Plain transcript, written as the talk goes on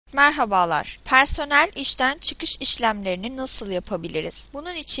Merhabalar. Personel işten çıkış işlemlerini nasıl yapabiliriz?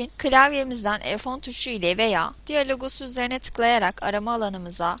 Bunun için klavyemizden F10 tuşu ile veya DİA logosu üzerine tıklayarak arama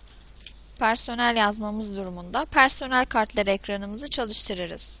alanımıza personel yazmamız durumunda personel kartları ekranımızı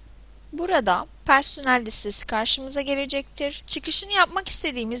çalıştırırız. Burada personel listesi karşımıza gelecektir. Çıkışını yapmak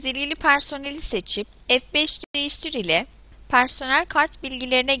istediğimiz ilgili personeli seçip F5 değiştir ile personel kart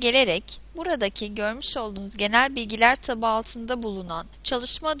bilgilerine gelerek buradaki görmüş olduğunuz genel bilgiler tabu altında bulunan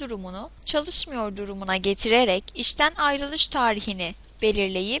çalışma durumunu çalışmıyor durumuna getirerek işten ayrılış tarihini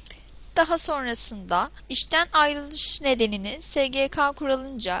belirleyip daha sonrasında işten ayrılış nedenini SGK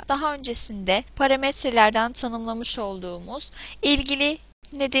kuralınca daha öncesinde parametrelerden tanımlamış olduğumuz ilgili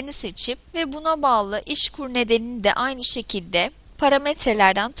nedeni seçip ve buna bağlı işkur nedenini de aynı şekilde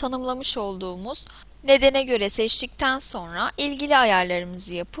parametrelerden tanımlamış olduğumuz nedene göre seçtikten sonra ilgili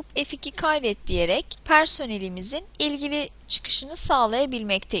ayarlarımızı yapıp F2 kaydet diyerek personelimizin ilgili çıkışını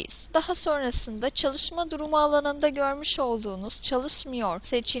sağlayabilmekteyiz. Daha sonrasında çalışma durumu alanında görmüş olduğunuz çalışmıyor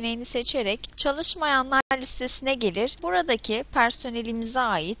seçeneğini seçerek çalışmayanlar listesine gelir. Buradaki personelimize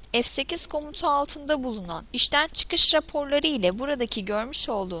ait F8 komutu altında bulunan işten çıkış raporları ile buradaki görmüş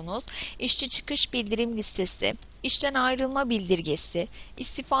olduğunuz işçi çıkış bildirim listesi, işten ayrılma bildirgesi,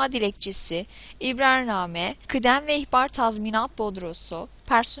 istifa dilekçesi, ibrarname, kıdem ve ihbar tazminat bodrosu,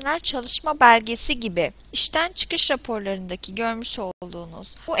 personel çalışma belgesi gibi işten çıkış raporlarındaki görmüş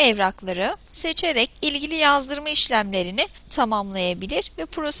olduğunuz bu evrakları seçerek ilgili yazdırma işlemlerini tamamlayabilir ve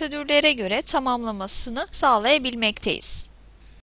prosedürlere göre tamamlamasını sağlayabilmekteyiz.